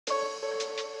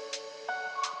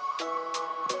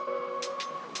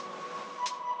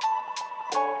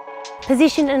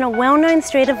Positioned in a well-known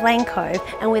street of Cove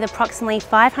and with approximately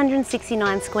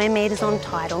 569 square metres on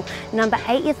title, number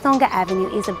 8 Yethonga Avenue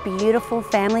is a beautiful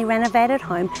family renovated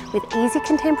home with easy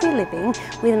contemporary living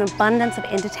with an abundance of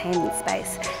entertainment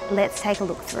space. Let's take a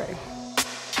look through.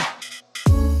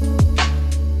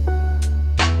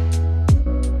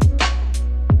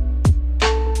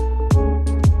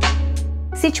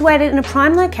 Situated in a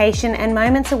prime location and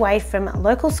moments away from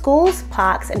local schools,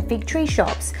 parks and fig tree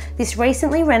shops, this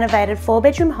recently renovated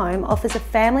 4-bedroom home offers a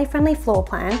family-friendly floor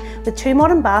plan with 2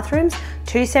 modern bathrooms,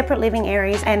 2 separate living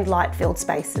areas and light-filled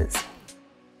spaces.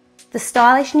 The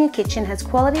stylish new kitchen has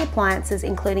quality appliances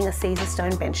including a Caesar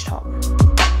stone benchtop.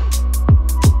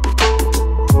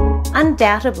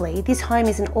 Undoubtedly, this home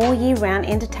is an all-year-round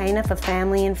entertainer for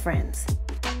family and friends.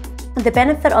 The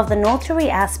benefit of the north to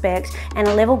rear aspect and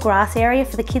a level grass area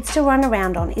for the kids to run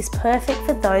around on is perfect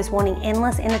for those wanting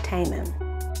endless entertainment.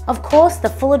 Of course, the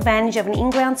full advantage of an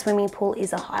in-ground swimming pool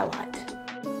is a highlight.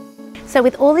 So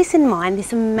with all this in mind,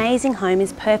 this amazing home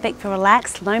is perfect for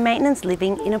relaxed, low-maintenance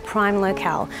living in a prime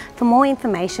locale. For more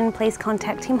information, please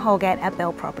contact Tim Holgate at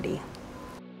Bell Property.